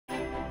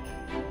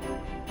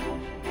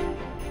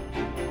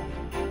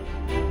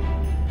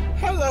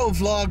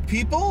Hello vlog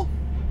people.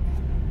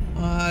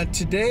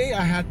 Today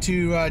I had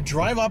to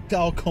drive up to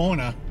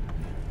Alcona.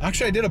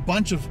 Actually, I did a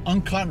bunch of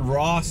uncut and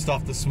raw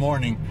stuff this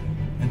morning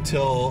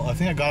until I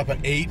think I got up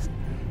at 8.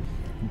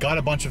 Got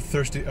a bunch of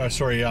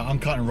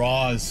uncut and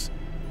raws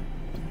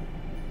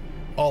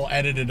all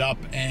edited up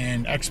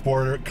and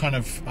exported, kind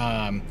of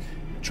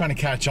trying to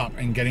catch up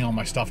and getting all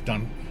my stuff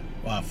done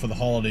for the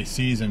holiday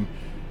season.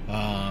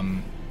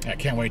 I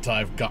can't wait till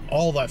I've got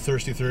all that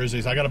Thirsty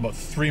Thursdays. I got about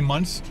 3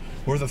 months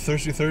worth of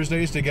Thirsty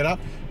Thursdays to get up,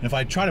 and if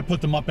I try to put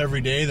them up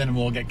every day, then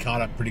we'll get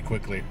caught up pretty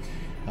quickly.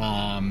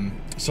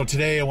 So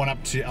today I went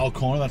up to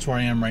Alcona, that's where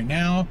I am right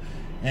now,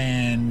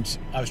 and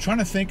I was trying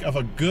to think of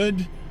a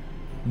good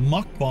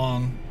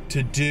mukbang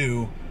to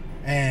do,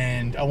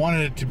 and I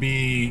wanted it to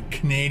be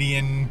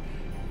Canadian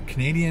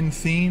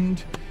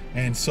themed.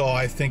 And so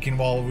I was thinking,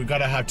 well, we got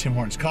to have Tim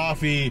Hortons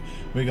coffee.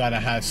 We got to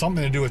have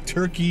something to do with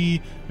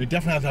turkey. We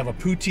definitely have to have a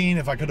poutine.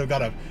 If I could have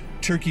got a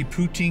turkey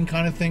poutine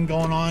kind of thing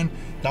going on,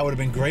 that would have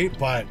been great.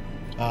 But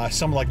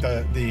some like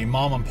the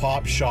mom and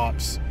pop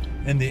shops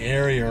in the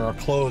area are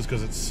closed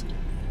because it's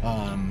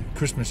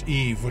Christmas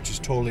Eve, which is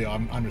totally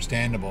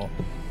understandable.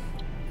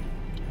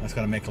 I just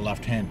got to make a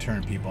left-hand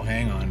turn, people.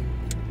 Hang on,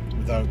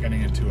 without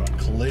getting into a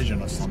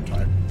collision of some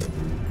type.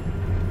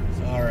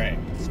 All right.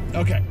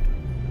 Okay.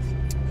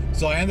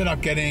 So I ended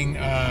up getting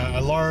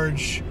a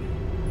large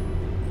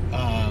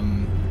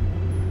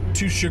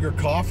 2-sugar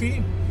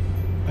coffee,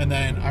 and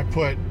then I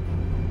put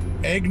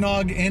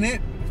eggnog in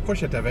it. Of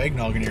course you have to have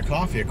eggnog in your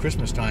coffee at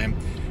Christmas time.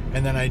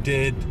 And then I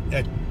did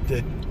at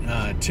the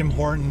Tim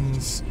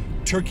Hortons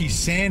turkey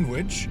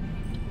sandwich.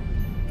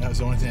 That was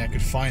the only thing I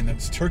could find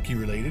that's turkey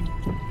related.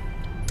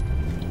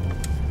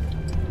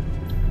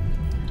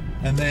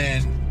 And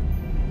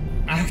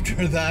then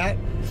after that,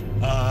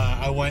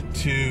 I went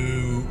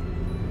to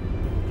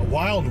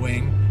Wild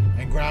Wing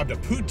and grabbed a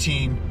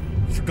poutine.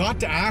 Forgot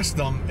to ask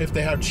them if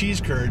they have cheese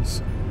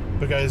curds,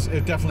 because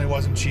it definitely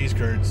wasn't cheese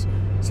curds.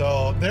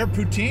 So their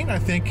poutine, I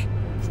think,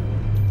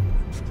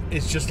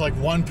 it's just like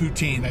one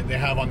poutine that they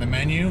have on the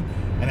menu,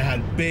 and it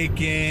had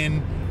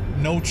bacon,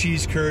 no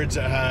cheese curds.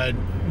 It had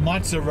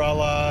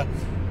mozzarella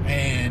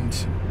and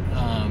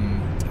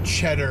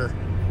cheddar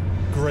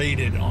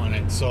grated on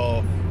it.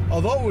 So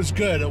although it was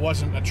good, it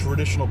wasn't a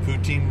traditional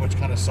poutine, which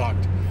kind of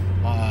sucked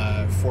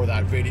for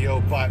that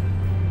video. But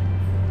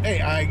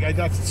hey,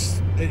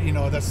 that's, you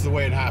know, that's the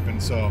way it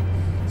happened. So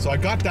I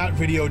got that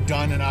video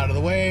done and out of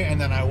the way, and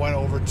then I went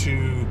over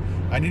to,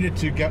 I needed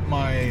to get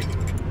my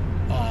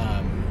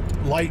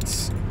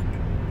lights,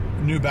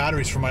 new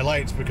batteries for my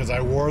lights, because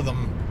I wore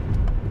them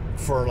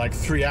for like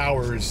 3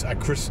 hours at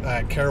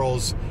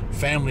Carol's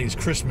family's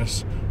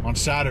Christmas on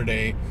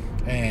Saturday,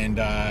 and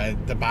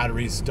the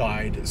batteries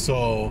died.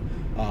 So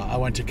I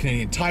went to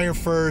Canadian Tire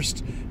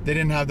first. They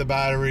didn't have the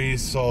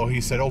batteries, so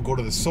he said, oh, go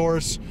to the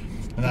Source.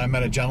 And then I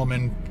met a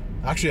gentleman.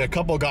 Actually, a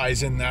couple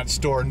guys in that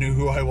store knew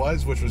who I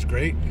was, which was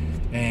great.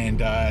 And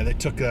they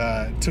took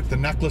the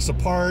necklace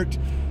apart,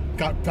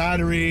 got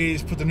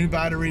batteries, put the new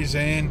batteries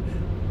in.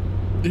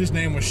 His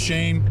name was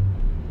Shane.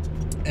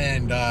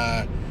 And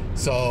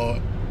so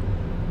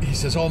he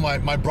says, oh,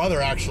 my brother,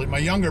 actually, my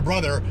younger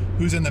brother,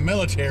 who's in the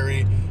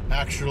military,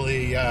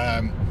 actually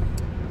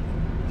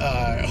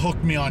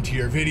hooked me onto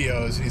your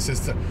videos. He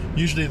says that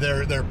usually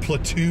their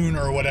platoon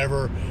or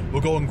whatever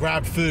will go and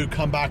grab food,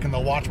 come back, and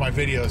they'll watch my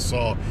videos.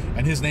 So,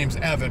 and his name's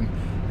Evan,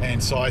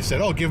 and so I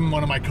said, oh, give him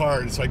one of my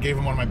cards. So I gave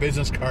him one of my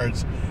business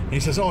cards, and he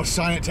says, oh,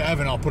 sign it to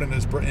Evan, I'll put it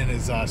in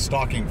his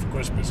stocking for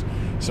Christmas.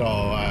 So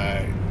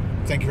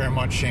thank you very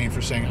much, Shane,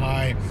 for saying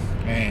hi,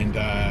 and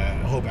I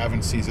hope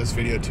Evan sees this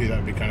video too. That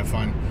would be kind of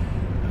fun.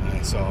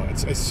 So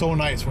it's so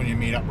nice when you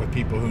meet up with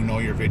people who know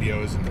your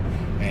videos,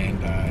 and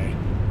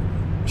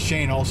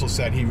Shane also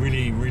said he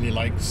really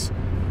likes,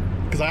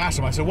 because I asked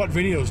him, I said, what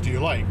videos do you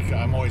like?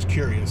 I'm always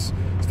curious,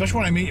 especially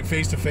when I meet you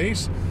face to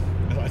face.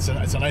 It's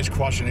a nice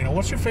question, you know,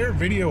 what's your favorite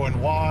video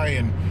and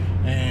why?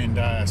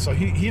 And so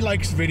he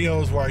likes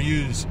videos where I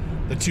use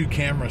the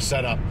 2-camera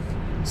setup.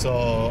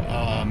 So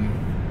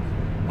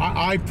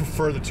I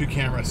prefer the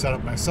 2-camera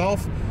setup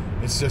myself.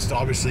 It's just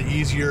obviously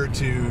easier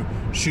to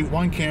shoot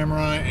one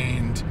camera,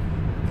 and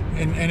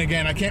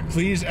again, I can't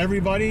please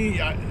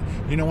everybody.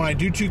 You know, when I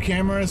do 2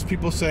 cameras,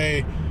 people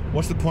say,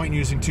 what's the point in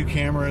using 2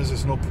 cameras?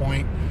 There's no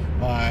point.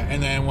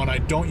 And then when I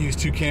don't use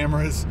 2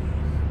 cameras,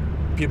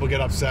 people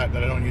get upset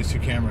that I don't use 2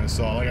 cameras.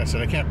 So like I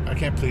said, I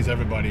can't please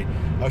everybody.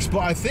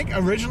 I think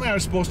originally I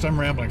was supposed to, I'm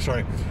rambling,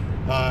 sorry.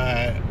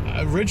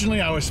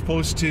 Originally I was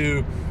supposed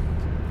to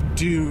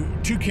do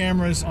 2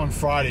 cameras on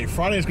Friday.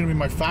 Friday is going to be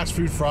my fast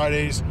food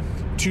Fridays,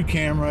 2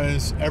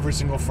 cameras every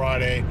single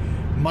Friday.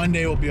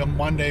 Monday will be a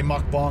Monday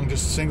mukbang,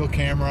 just a single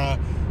camera.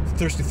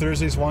 Thirsty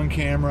Thursdays, 1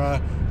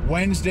 camera.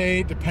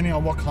 Wednesday, depending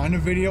on what kind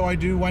of video I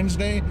do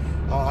Wednesday,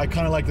 I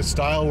kind of like the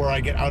style where I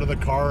get out of the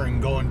car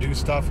and go and do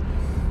stuff.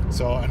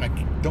 So, and I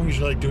don't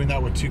usually like doing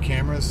that with 2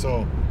 cameras.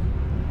 So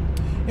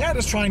yeah,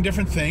 just trying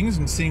different things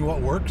and seeing what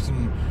works.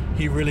 And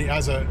he really,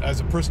 as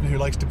a person who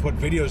likes to put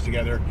videos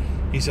together,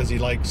 he says he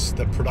likes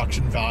the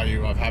production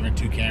value of having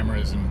 2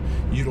 cameras and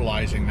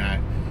utilizing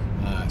that.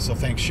 So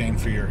thanks, Shane,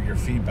 for your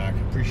feedback.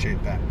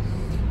 Appreciate that.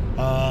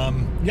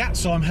 Yeah,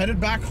 so I'm headed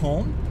back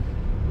home.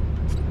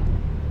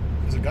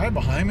 There's a guy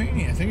behind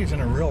me. I think he's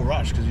in a real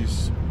rush because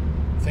he's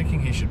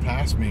thinking he should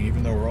pass me,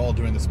 even though we're all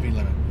doing the speed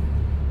limit.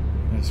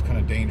 And it's kind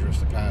of dangerous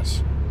to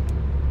pass.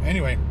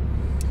 Anyway,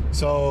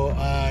 so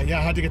yeah,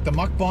 I had to get the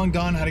mukbang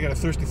done. Had to get a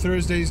Thirsty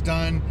Thursdays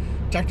done.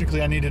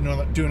 Technically, I need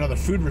to do another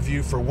food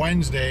review for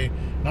Wednesday.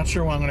 Not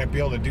sure when I'm going to be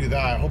able to do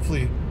that.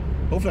 Hopefully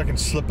I can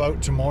slip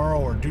out tomorrow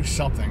or do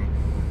something.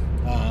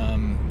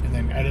 And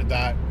then edit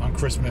that on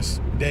Christmas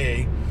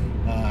Day.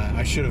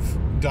 I should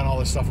have done all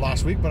this stuff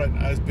last week, but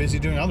I was busy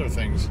doing other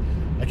things.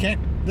 I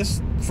can't,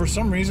 for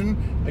some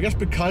reason, I guess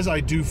because I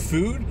do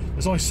food,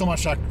 there's only so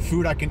much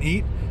food I can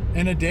eat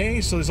in a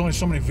day, so there's only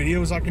so many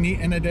videos I can eat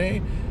in a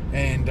day,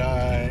 and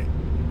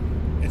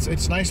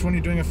it's nice when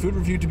you're doing a food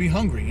review to be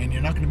hungry, and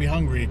you're not going to be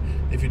hungry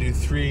if you do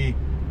 3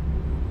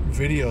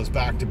 videos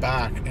back to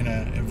back in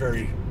a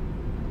very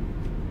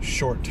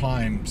short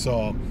time.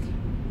 So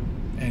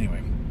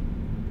anyway,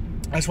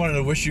 I just wanted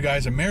to wish you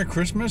guys a Merry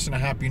Christmas and a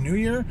Happy New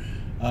Year.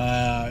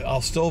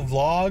 I'll still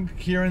vlog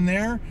here and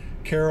there.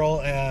 Carol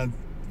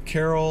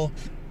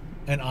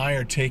and I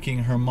are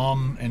taking her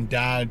mom and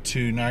dad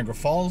to Niagara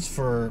Falls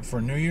for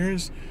New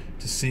Year's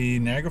to see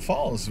Niagara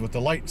Falls with the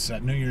lights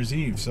at New Year's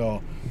Eve.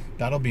 So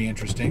that'll be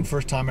interesting.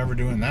 First time ever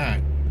doing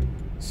that.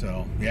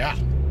 So yeah,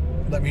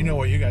 let me know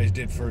what you guys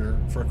did for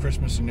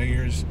Christmas and New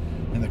Year's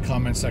in the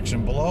comment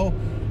section below.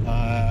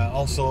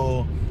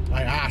 Also,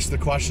 I asked the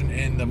question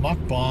in the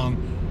mukbang,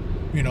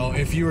 you know,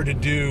 if you were to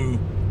do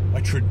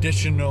a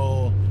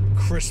traditional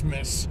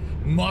Christmas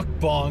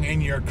mukbang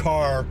in your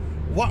car,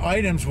 what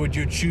items would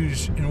you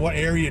choose? In what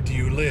area do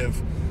you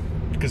live?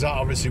 Because that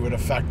obviously would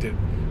affect it.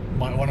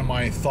 One of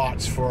my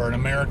thoughts for an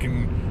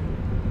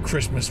American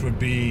Christmas would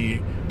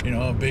be, you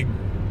know, a big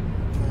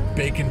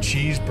bacon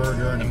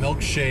cheeseburger and a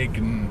milkshake,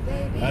 and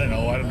I don't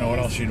know what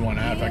else you'd want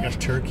to have. I guess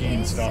turkey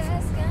and stuff.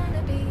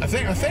 I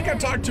think I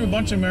talked to a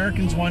bunch of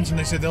Americans once, and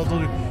they said they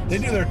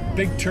do their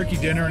big turkey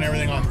dinner and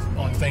everything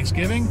on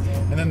Thanksgiving,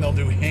 and then they'll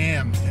do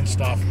ham and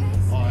stuff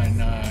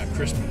on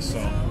Christmas. So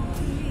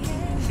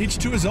each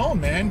to his own,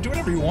 man. Do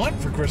whatever you want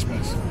for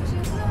Christmas.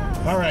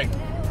 All right.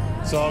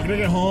 So I'm gonna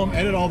get home,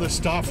 edit all this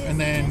stuff, and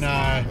then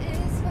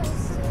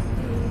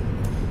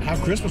have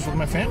Christmas with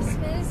my family.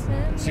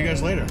 See you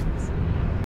guys later.